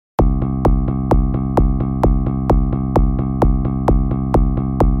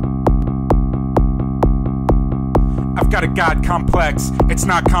got a god complex, it's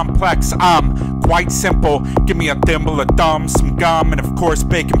not complex, I'm quite simple. Give me a thimble, a thumb, some gum, and of course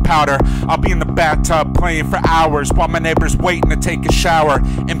baking powder. I'll be in the bathtub playing for hours while my neighbor's waiting to take a shower.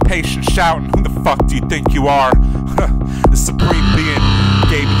 Impatient shouting, who the fuck do you think you are? The supreme being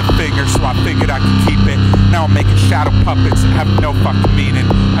gave me the finger, so I figured I could keep it. Now I'm making shadow puppets that have no fucking meaning,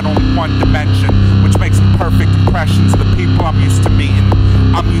 and only one dimension, which makes them perfect impressions of the people I'm used to meeting.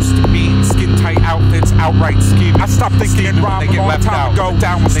 I'm used to meeting skin-tight outfits, outright scheming. I stopped thinking in rhyme a long time ago.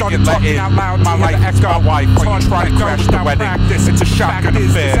 Down when they get let in. My life is my wife, when you try to crash the wedding. It's a shotgun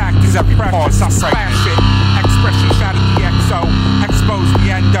affair, cause every pause is pregnant. Expression shattered the exo, expose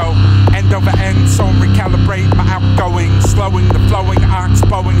the endo. End over end, so I'm recalibrating my outgoing. Slowing the flowing, ox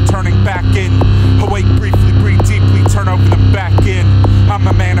bowing, turning back in. Awake briefly, breathe deeply, turn over them back in. I'm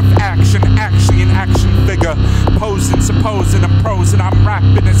a man of action, actually an action figure. Posing, supposing, I'm prosing, I'm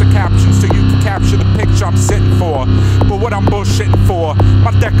rapping as a caption so you can capture the picture I'm sitting for. But what I'm bullshitting for,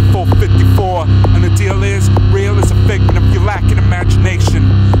 my deck is full 54. And the deal is, real as a figment of your lacking imagination.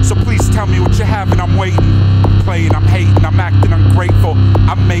 So please tell me what you have and I'm waiting. I'm playing, I'm hating, I'm acting ungrateful.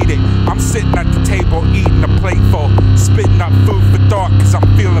 I made it, I'm sitting at the table eating a plateful. Spitting up food for thought cause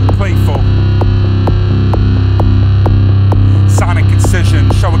I'm feeling playful. Sonic incision,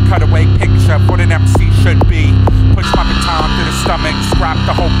 show a cutaway picture of what an MC should be. Push my baton to the stomach, scrap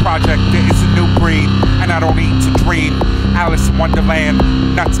the whole project, there is a new breed. And I don't eat to dream, Alice in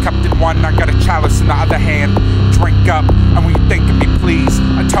Wonderland. Nuts cupped in one, I got a chalice in the other hand. Drink up, and when you think of me please,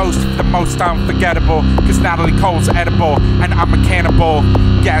 a toast for the most unforgettable. Cause Natalie Cole's edible, and I'm a cannibal.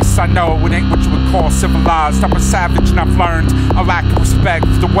 Yes, I know it ain't what you would call civilized. I'm a savage and I've learned a lack of respect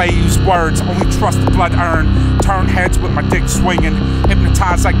for the way you use words. Only trust the blood earned. Turn heads with my dick swinging.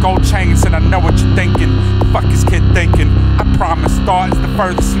 Hypnotized like gold chains and I know what you're thinking. The fuck is kid thinking? I promise thought is the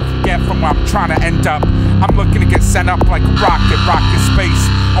furthest you can get from where I'm trying to end up. I'm looking to get sent up like a rocket, rocket space.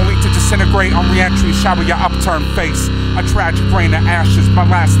 Only to disintegrate on re-entry, shower your upturned face. A tragic rain of ashes, my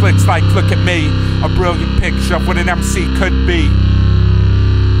last licks like look at me. A brilliant picture of what an MC could be.